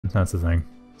That's the thing.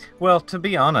 Well, to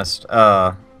be honest,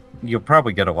 you'll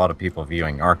probably get a lot of people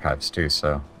viewing archives too.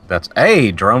 So that's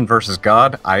Drone versus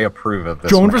God. I approve of this.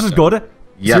 Drone versus Godde?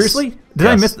 Yes. Seriously? Did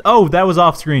I miss? Oh, that was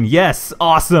off screen. Yes,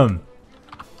 awesome.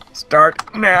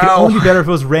 Start now. It could only be better if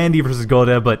it was Randy versus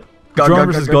Godde, but Drone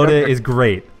versus Godde is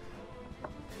great.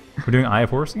 We're doing Eye of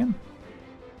Horus again?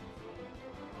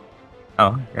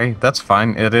 Oh, hey, that's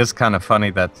fine. It is kind of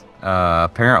funny that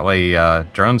apparently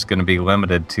Drone's going to be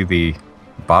limited to the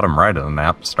bottom right of the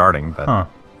map starting, but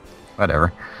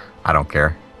whatever. I don't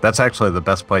care. That's actually the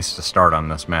best place to start on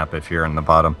this map if you're in the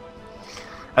bottom.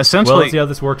 Essentially, well, let's see how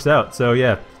this works out. So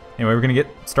yeah, anyway, we're going to get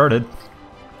started.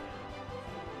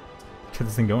 Get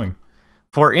this thing going.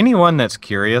 For anyone that's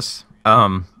curious,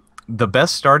 the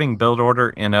best starting build order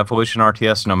in Evolution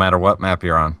RTS, no matter what map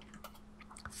you're on: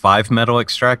 5 metal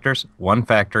extractors, 1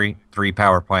 factory, 3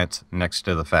 power plants next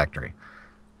to the factory.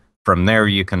 From there,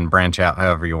 you can branch out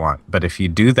however you want. But if you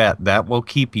do that, that will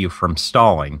keep you from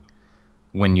stalling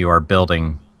when you are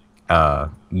building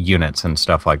units and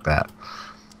stuff like that.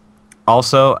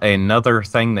 Also, another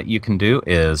thing that you can do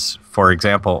is, for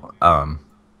example,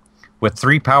 with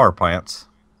 3 power plants,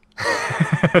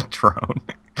 Drone,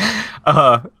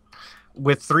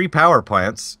 with 3 power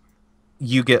plants,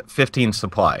 you get 15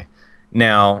 supply.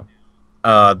 Now,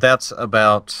 that's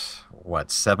about,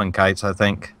 what, 7 kites, I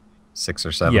think? 6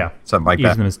 or 7? Yeah. Something like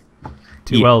that.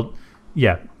 Well,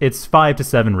 yeah, it's 5 to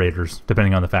 7 raiders,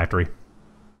 depending on the factory.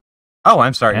 Oh,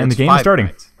 I'm sorry. And the game is starting.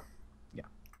 Kites. Yeah.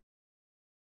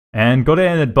 And Godde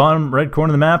in the bottom right corner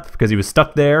of the map, because he was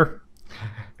stuck there,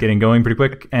 getting going pretty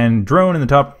quick. And Drone in the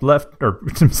top left, or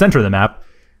center of the map,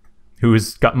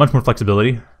 who's got much more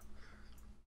flexibility.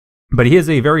 But he is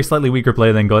a very slightly weaker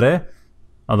player than Godde.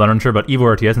 Although I'm unsure about Evo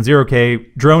RTS and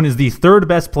 0K. Drone is the 3rd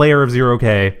best player of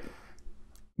 0K.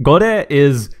 Godde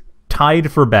is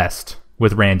tied for best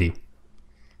with Randy.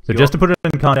 So just to put it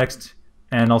in context,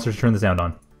 and also to turn the sound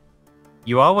on.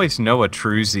 You always know a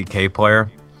true ZK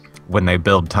player when they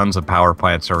build tons of power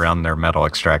plants around their metal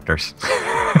extractors.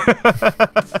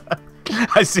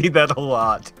 I see that a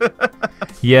lot.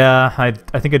 Yeah, I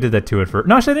think I did that too at first.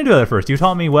 No, actually I didn't do that at first. You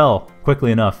taught me well,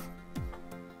 quickly enough.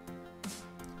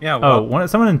 Yeah, well,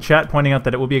 someone in chat pointing out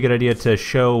that it would be a good idea to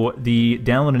show the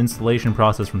download and installation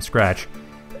process from scratch.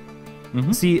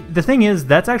 See, the thing is,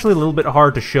 that's actually a little bit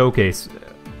hard to showcase,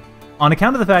 on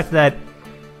account of the fact that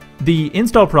the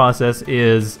install process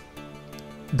is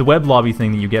the web lobby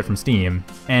thing that you get from Steam,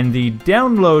 and the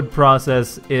download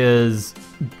process is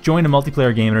join a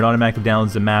multiplayer game and it automatically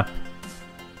downloads the map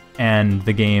and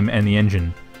the game and the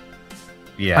engine.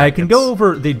 Yeah, I can go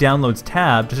over the downloads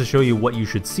tab just to show you what you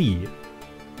should see.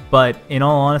 But in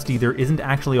all honesty, there isn't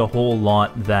actually a whole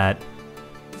lot that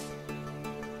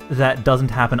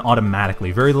doesn't happen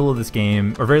automatically. Very little of this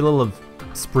game, or very little of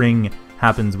Spring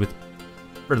happens with,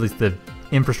 or at least the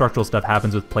infrastructural stuff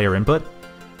happens with player input,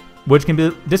 which can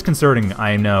be disconcerting,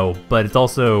 I know, but it's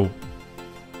also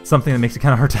something that makes it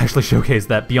kind of hard to actually showcase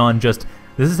that beyond just,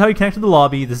 this is how you connect to the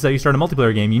lobby, this is how you start a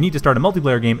multiplayer game. You need to start a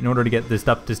multiplayer game in order to get this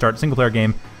stuff to start a single player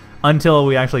game, until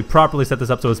we actually properly set this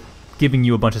up so it's giving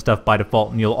you a bunch of stuff by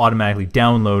default, and you'll automatically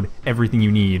download everything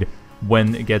you need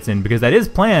when it gets in, because that is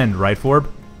planned, right, Forb?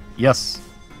 Yes.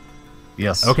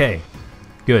 Yes. Okay.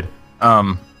 Good.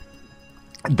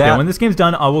 That when this game's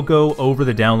done, I will go over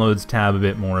the downloads tab a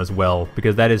bit more as well,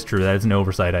 because that is true. That is an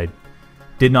oversight I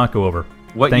did not go over.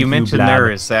 What you mentioned there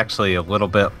is actually a little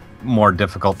bit more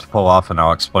difficult to pull off, and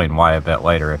I'll explain why a bit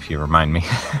later if you remind me.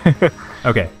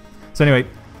 Okay. So anyway,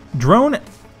 Drone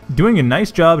doing a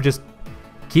nice job just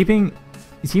keeping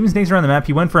snakes around the map.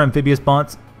 He went for amphibious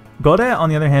bots. Godde, on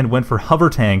the other hand, went for hover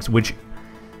tanks, which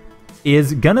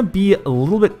is gonna be a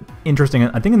little bit interesting.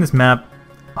 I think in this map,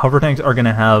 hover tanks are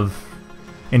gonna have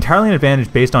entirely an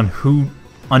advantage based on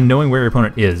knowing where your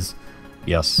opponent is.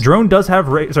 Yes. Drone does have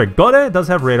Godde does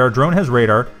have radar. Drone has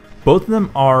radar. Both of them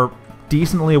are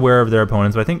decently aware of their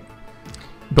opponents, but I think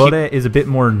Godde is a bit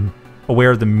more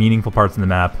aware of the meaningful parts of the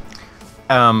map.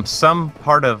 Some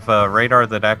part of radar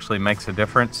that actually makes a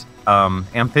difference.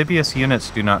 Amphibious units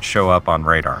do not show up on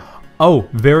radar. Oh,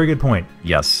 very good point.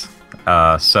 Yes.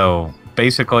 So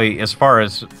basically, as far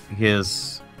as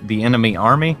the enemy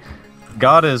army,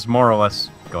 Godde is more or less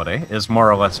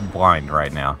blind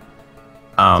right now.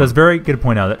 So that's a very good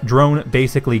point out. That Drone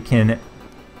basically can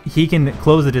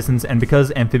close the distance, and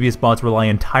because amphibious bots rely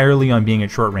entirely on being at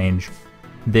short range,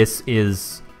 this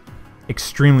is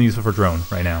extremely useful for Drone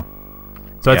right now.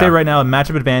 So I'd say right now a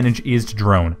matchup advantage is to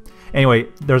Drone. Anyway,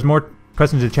 there's more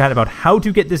questions to chat about how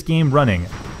to get this game running.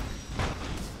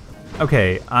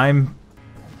 Okay, do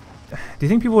you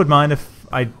think people would mind if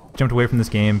I jumped away from this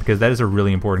game? Because that is a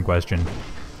really important question.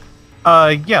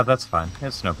 Yeah, that's fine.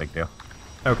 It's no big deal.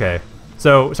 Okay.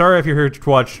 So, sorry if you're here to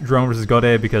watch Drone versus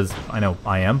Godde, because I know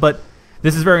I am, but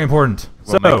this is very important.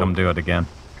 We'll make them do it again.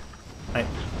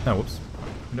 Oh, whoops.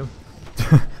 No.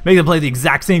 Make them play the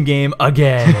exact same game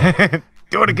again.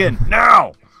 Do it again,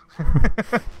 now!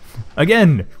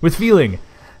 Again, with feeling.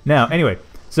 Now, anyway,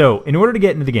 so in order to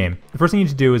get into the game, the first thing you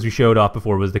need to do, as we showed off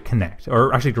before, was to connect,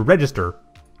 or actually to register.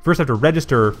 First, you have to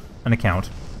register an account,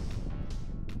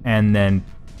 and then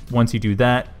once you do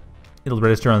that, it'll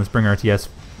register on the Spring RTS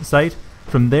site.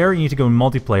 From there, you need to go in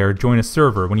multiplayer, join a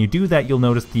server. When you do that, you'll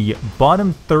notice the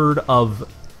bottom third of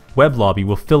web lobby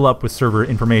will fill up with server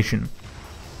information.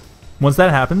 Once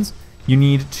that happens, you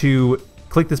need to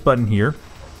click this button here.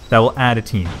 That will add a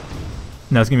team.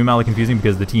 Now, it's going to be mildly confusing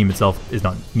because the team itself is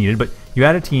not needed, but you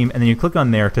add a team, and then you click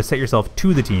on there to set yourself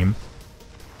to the team.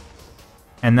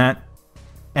 And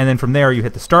then from there, you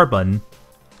hit the start button,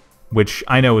 which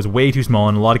I know is way too small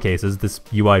in a lot of cases. This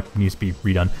UI needs to be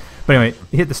redone. But anyway,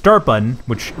 you hit the start button,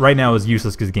 which right now is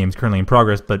useless because the game is currently in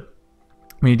progress, but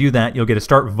when you do that, you'll get a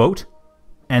start vote,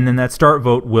 and then that start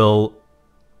vote will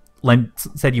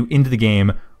set you into the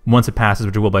game once it passes,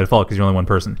 which it will by default because you're only one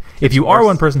person. If you are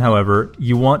one person, however,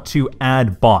 you want to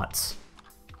add bots.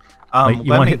 You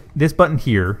want to hit this button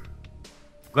here.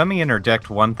 Let me interject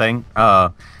one thing.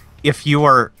 If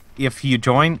you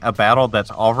join a battle that's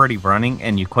already running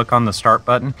and you click on the start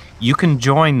button, you can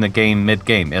join the game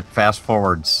mid-game. It fast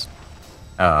forwards.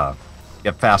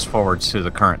 It fast forwards to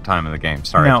the current time of the game.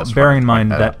 Sorry. Now, bearing in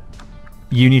mind that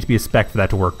you need to be a spec for that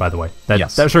to work. By the way,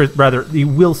 yes. Rather, you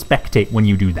will spectate when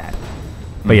you do that.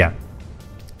 But yeah.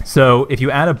 So if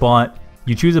you add a bot,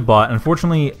 you choose a bot.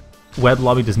 Unfortunately, web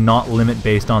lobby does not limit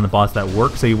based on the bots that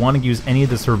work. So you want to use any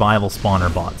of the survival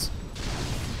spawner bots.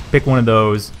 Pick one of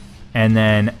those, and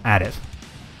then add it.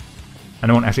 I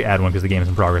don't actually add one because the game is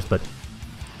in progress, but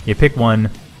you pick one,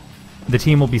 the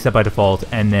team will be set by default,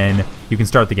 and then you can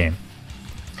start the game.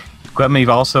 Let me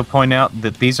also point out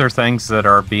that these are things that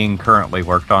are being currently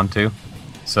worked on too.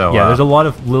 So yeah, there's a lot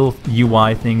of little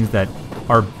UI things that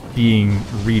are being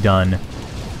redone,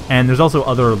 and there's also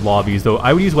other lobbies, though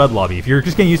I would use web lobby. If you're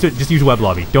just getting used to it, just use web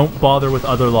lobby. Don't bother with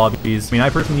other lobbies. I mean, I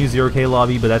personally use 0K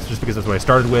lobby, but that's just because that's what I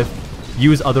started with.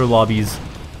 Use other lobbies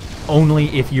only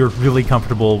if you're really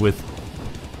comfortable with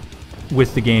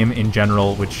the game in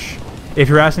general, which, if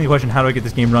you're asking the question, how do I get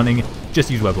this game running,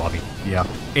 just use web lobby. Yeah.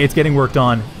 It's getting worked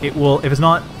on. It will, if it's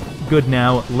not good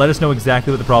now, let us know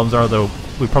exactly what the problems are, though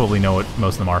we probably know what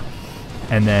most of them are,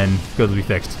 and then they'll be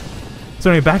fixed. So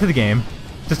anyway, back to the game.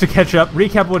 Just to catch up,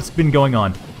 recap what's been going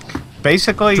on.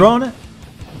 Basically... Drone...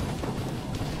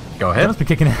 Go ahead. Drone's been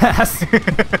kicking ass.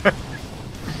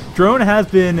 Drone has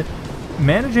been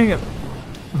managing,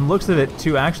 looks of it,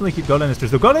 to actually keep Godde in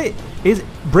this. So Godde is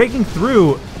breaking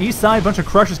through east side, bunch of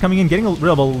crushers coming in, getting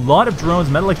rid of a lot of drones,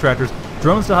 metal extractors.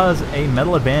 Drone still has a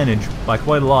metal advantage by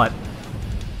quite a lot,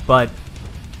 but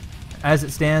as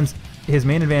it stands, his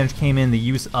main advantage came in the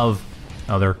use of,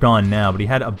 oh, they're gone now, but he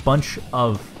had a bunch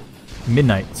of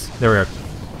midnights. There we are.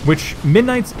 Which,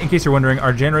 midnights, in case you're wondering,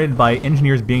 are generated by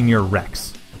engineers being near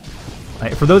wrecks.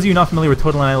 For those of you not familiar with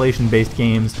Total Annihilation-based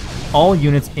games, all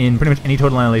units in pretty much any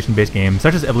Total Annihilation-based game,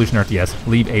 such as Evolution RTS,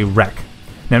 leave a wreck.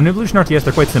 Now, in Evolution RTS,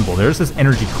 they're quite simple. There's this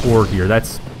energy core here.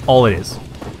 That's all it is.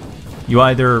 You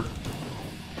either,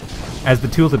 as the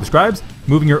tooltip describes,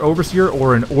 moving your Overseer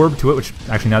or an orb to it, which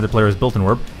actually neither player has built an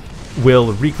orb,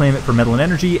 will reclaim it for metal and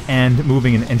energy, and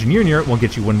moving an engineer near it will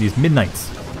get you one of these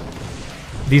midnights.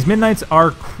 These midnights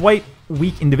are quite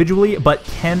weak individually, but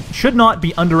should not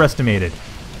be underestimated.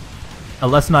 A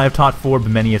lesson I have taught Forb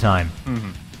many a time.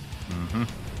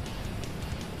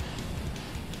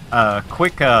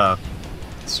 Quick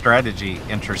strategy,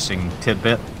 interesting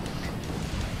tidbit.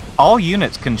 All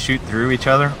units can shoot through each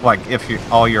other, like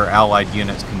if all your allied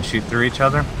units can shoot through each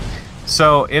other.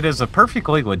 So it is a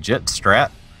perfectly legit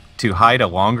strat to hide a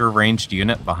longer ranged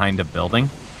unit behind a building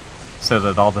so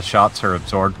that all the shots are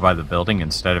absorbed by the building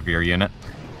instead of your unit.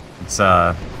 It's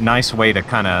a nice way to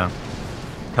kind of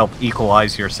help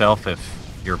equalize yourself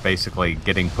if you're basically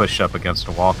getting pushed up against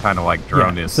a wall, kind of like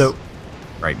Drone is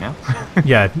right now.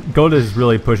 Yeah, Godde is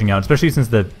really pushing out, especially since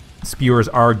the spewers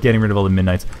are getting rid of all the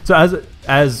midnights. So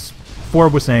as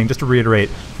Forb was saying, just to reiterate,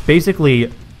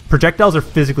 basically projectiles are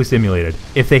physically simulated.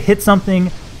 If they hit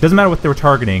something, doesn't matter what they were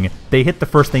targeting, they hit the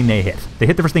first thing they hit. They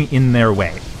hit the first thing in their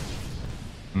way.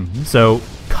 So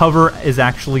cover is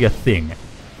actually a thing.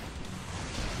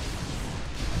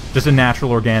 Just a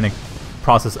natural, organic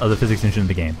process of the physics engine of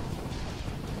the game.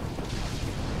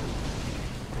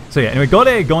 So yeah, anyway,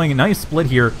 Godde going a nice split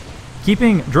here,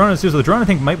 keeping Drone and so the Drone I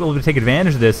think might be able to take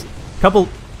advantage of this. Couple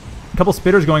couple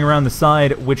spitters going around the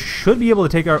side, which should be able to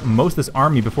take out most of this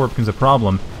army before it becomes a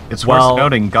problem. It's worth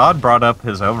noting, God brought up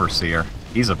his Overseer.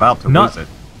 He's about to lose it.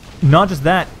 Not just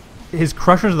that, his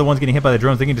Crushers are the ones getting hit by the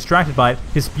drones. They get distracted by it.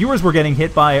 His Spewers were getting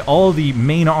hit by all the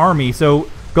main army. So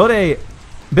Godde,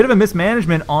 bit of a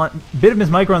mismanagement bit of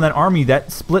mismicro on that army.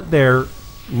 That split there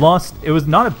lost. It was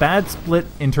not a bad split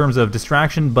in terms of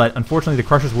distraction, but unfortunately the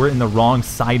Crushers were in the wrong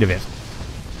side of it.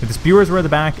 If the Spewers were at the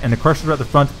back and the Crushers were at the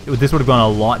front, this would have gone a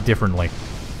lot differently.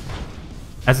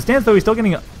 As it stands, though, he's still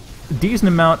getting a decent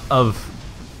amount of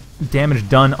damage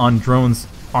done on Drone's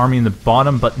army in the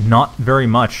bottom, but not very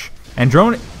much. And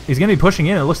Drone is going to be pushing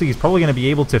in. It looks like he's probably going to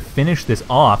be able to finish this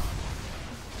off.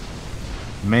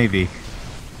 Maybe.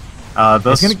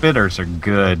 Those spitters are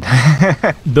good.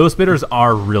 Those spitters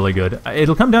are really good.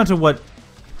 It'll come down to what...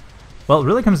 Well, it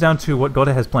really comes down to what Godde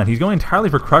has planned. He's going entirely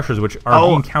for Crushers, which are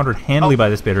being countered handily by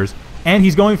the spitters. And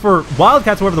he's going for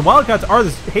Wildcats. However, the Wildcats are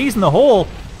this haze in the hole.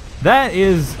 That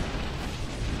is...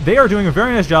 They are doing a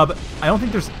very nice job. I don't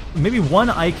think there's... Maybe one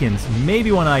Icons.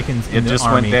 Maybe one Icons in the army. It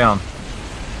just went down.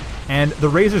 And the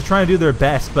Razor's trying to do their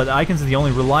best, but the Icons is the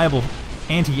only reliable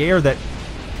anti-air that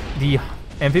the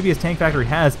Amphibious Tank Factory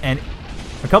has. And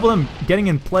a couple of them getting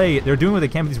in play. They're doing what they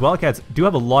can, but these Wildcats do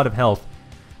have a lot of health.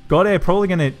 Godde probably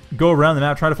going to go around the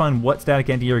map, try to find what static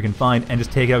anti-air he can find, and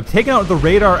just take it out. Taking out the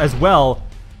radar as well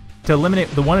to eliminate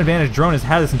the one advantage Drone has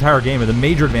had this entire game, or the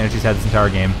major advantage he's had this entire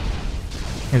game,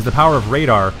 is the power of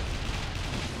radar.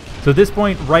 So at this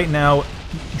point, right now,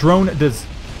 Drone does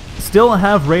still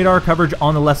have radar coverage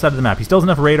on the left side of the map. He still has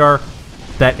enough radar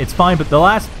that it's fine, but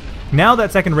now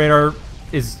that second radar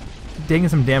is taking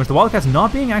some damage. The Wildcats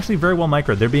not being actually very well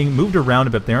microed. They're being moved around a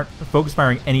bit. They aren't focus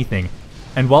firing anything.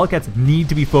 And Wildcats need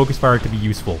to be focus fired to be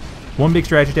useful. One big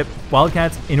strategy tip,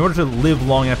 Wildcats, in order to live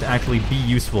long enough to actually be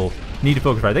useful, need to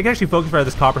focus fire. They can actually focus fire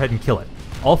this Copperhead and kill it.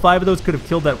 All 5 of those could have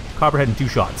killed that Copperhead in 2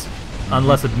 shots.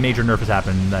 Unless a major nerf has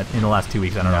happened in the last 2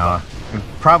 weeks. I don't know. It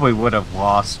probably would have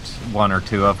lost 1 or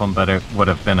 2 of them, but it would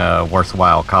have been a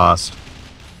worthwhile cost.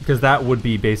 Because that would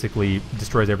be basically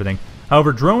destroys everything.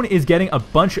 However, Drone is getting a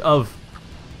bunch of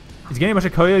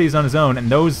coyotes on his own, and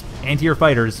those anti-air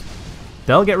fighters,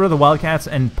 they'll get rid of the Wildcats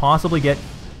and possibly get...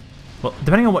 Well,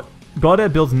 depending on what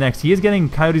Godde builds next, he is getting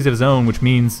coyotes of his own, which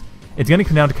means it's going to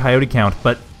come down to coyote count.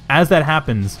 But as that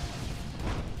happens,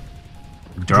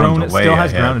 Drone still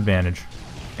has ground advantage.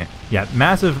 Yeah,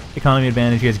 massive economy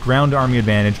advantage. He has ground army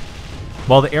advantage.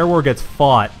 While the air war gets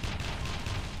fought.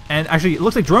 And actually, it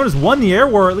looks like Drone has won the air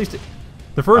war, at least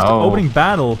the first opening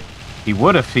battle. He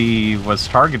would if he was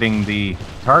targeting the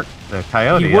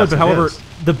coyote. He would, but however,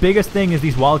 the biggest thing is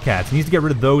these Wildcats. He needs to get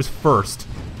rid of those first.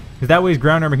 Because that way his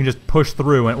ground army can just push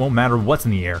through and it won't matter what's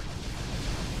in the air.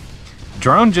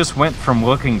 Drone just went from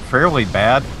looking fairly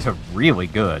bad to really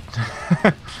good.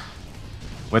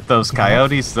 With those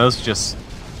coyotes, those just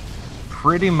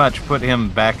pretty much put him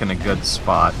back in a good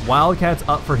spot. Wildcats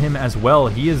up for him as well.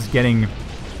 He is getting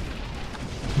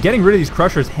rid of these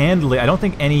Crushers handily. I don't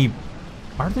think any...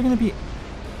 Are there going to be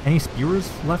any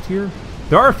Spewers left here?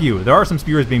 There are a few. There are some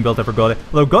Spewers being built up for Godde.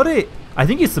 Although Godde, I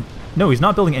think he's... No, he's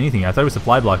not building anything. I thought it was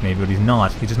supply block maybe, but he's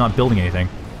not. He's just not building anything.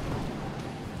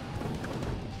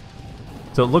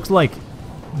 So it looks like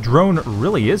Drone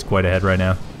really is quite ahead right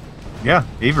now. Yeah,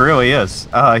 he really is.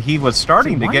 He was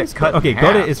starting to get cut in half.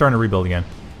 Godde is starting to rebuild again.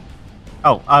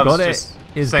 Oh, I was just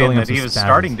saying that he was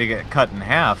starting to get cut in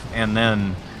half, and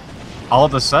then all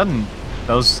of a sudden,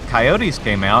 those coyotes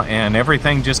came out, and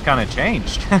everything just kind of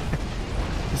changed.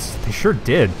 They sure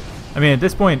did. I mean, at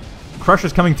this point,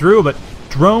 Crusher's coming through, but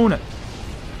Drone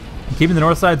keeping the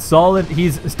north side solid.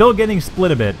 He's still getting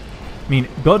split a bit. I mean,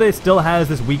 Godde still has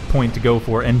this weak point to go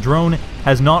for, and Drone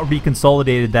has not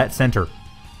reconsolidated that center.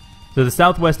 So the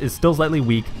southwest is still slightly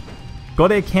weak.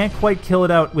 Godde can't quite kill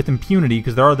it out with impunity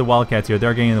because there are the Wildcats here.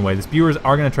 They're getting in the way. The Spewers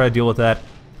are going to try to deal with that.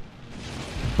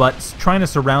 But trying to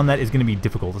surround that is going to be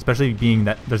difficult, especially being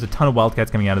that there's a ton of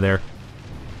Wildcats coming out of there.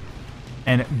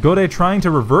 And Godde trying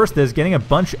to reverse this, getting a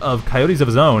bunch of coyotes of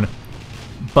his own.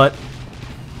 But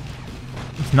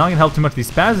it's not going to help too much. The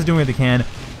Spaz is doing what they can.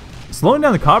 Slowing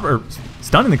down the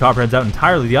stunning the Copperheads out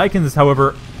entirely. The Icons,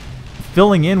 however,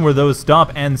 filling in where those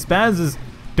stop. And Spazes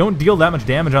don't deal that much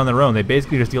damage on their own. They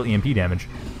basically just deal EMP damage.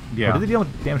 Yeah. Or do they deal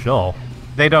damage at all?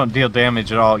 They don't deal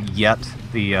damage at all yet.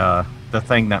 The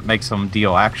thing that makes them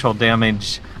deal actual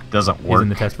damage doesn't work. Is in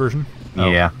the test version?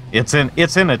 Yeah, it's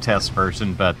in a test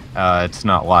version, but it's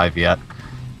not live yet.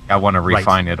 I want to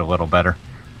refine it a little better.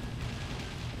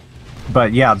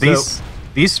 But yeah, these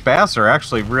Spaz are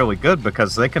actually really good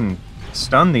because they can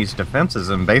stun these defenses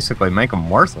and basically make them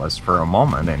worthless for a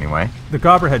moment anyway. The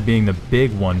Copperhead being the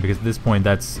big one, because at this point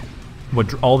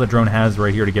all the drone has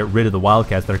right here to get rid of the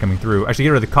wildcats that are coming through. Actually,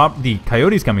 get rid of the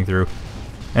coyotes coming through.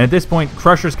 And at this point,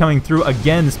 Crusher's coming through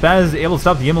again. Spaz is able to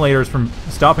stop the Immolators from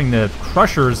stopping the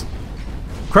Crushers.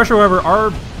 Crusher, however,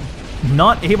 are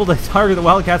not able to target the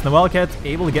Wildcats, and the Wildcats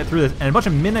able to get through this. And a bunch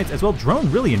of Midnights as well. Drone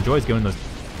really enjoys going those.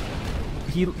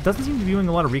 He doesn't seem to be doing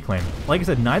a lot of reclaim. Like I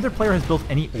said, neither player has built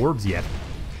any orbs yet,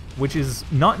 which is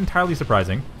not entirely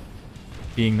surprising,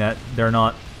 being that they're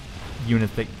not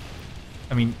units that...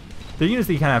 I mean, they're units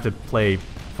that you kind of have to play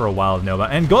for a while to know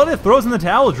about. And Godde throws in the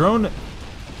towel. Drone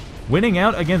winning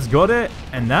out against Godde,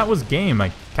 and that was game.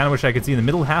 I kind of wish I could see the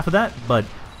middle half of that, but...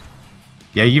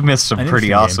 Yeah, you missed some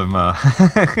pretty awesome...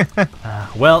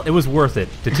 well, it was worth it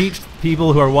to teach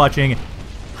people who are watching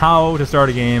how to start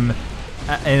a game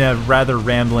in a rather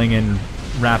rambling and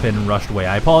rapid and rushed way.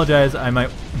 I apologize. I might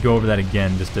go over that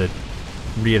again just to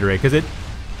reiterate, because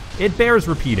it bears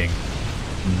repeating,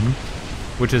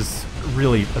 which is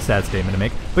really a sad statement to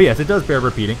make. But yes, it does bear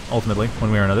repeating, ultimately,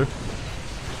 one way or another.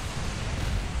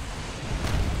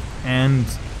 And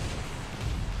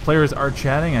players are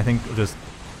chatting. I think we'll just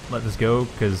let this go,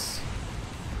 because...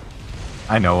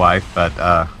 I know why,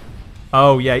 but...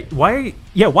 Oh, yeah. Why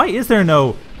is there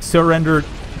no surrender,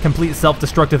 complete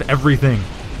self-destructive everything?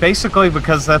 Basically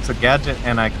because that's a gadget,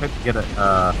 and I couldn't get it,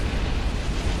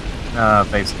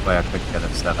 basically I couldn't get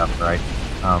it set up right.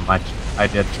 I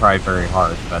did try very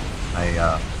hard, but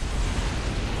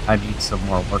I need some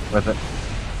more work with it.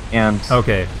 And...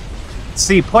 Okay.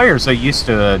 See, players are used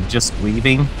to just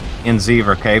leaving in Z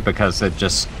or K because it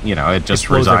just, it just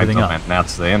resigns them, and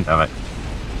that's the end of it.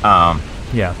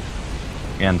 Yeah.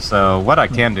 And so what I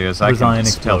can do is I can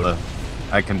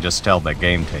just tell the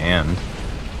game to end.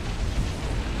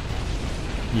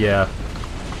 Yeah.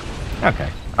 Okay,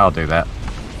 I'll do that.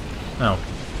 No.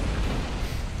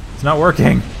 It's not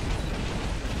working.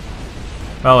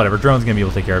 Well, whatever. Drone's gonna be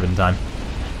able to take care of it in time.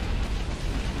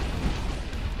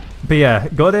 But yeah,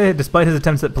 Godde, despite his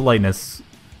attempts at politeness,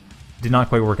 did not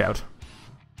quite work out.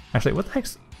 Actually, what the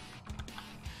heck's...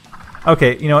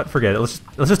 Okay, you know what? Forget it. Let's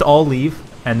just all leave,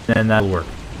 and then that'll work.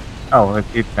 Oh,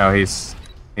 no, he's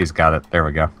got it. There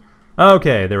we go.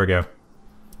 Okay, there we go.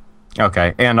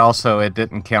 Okay, and also it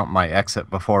didn't count my exit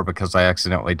before because I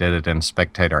accidentally did it in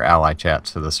spectator ally chat,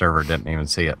 so the server didn't even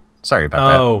see it. Sorry about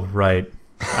that. Oh, right.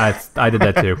 I did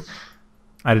that too.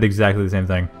 I did exactly the same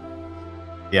thing.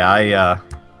 Yeah,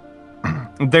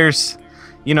 there's,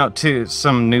 to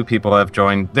some new people have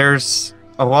joined, there's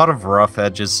a lot of rough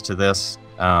edges to this.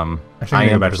 I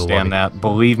understand that.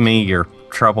 Believe me, your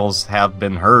troubles have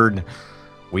been heard.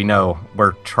 We know.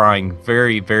 We're trying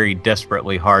very, very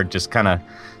desperately hard. Just kind of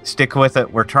stick with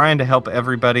it. We're trying to help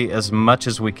everybody as much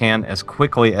as we can, as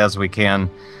quickly as we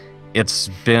can. It's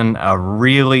been a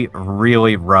really,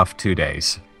 really rough 2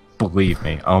 days. Believe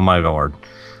me. Oh my lord.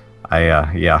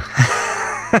 Yeah.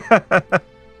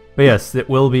 But yes,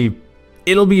 it'll be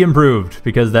improved,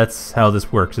 because that's how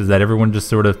this works, is that everyone just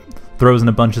sort of throws in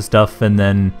a bunch of stuff, and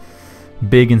then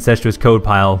big incestuous code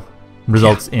pile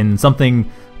results in something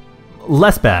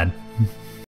less bad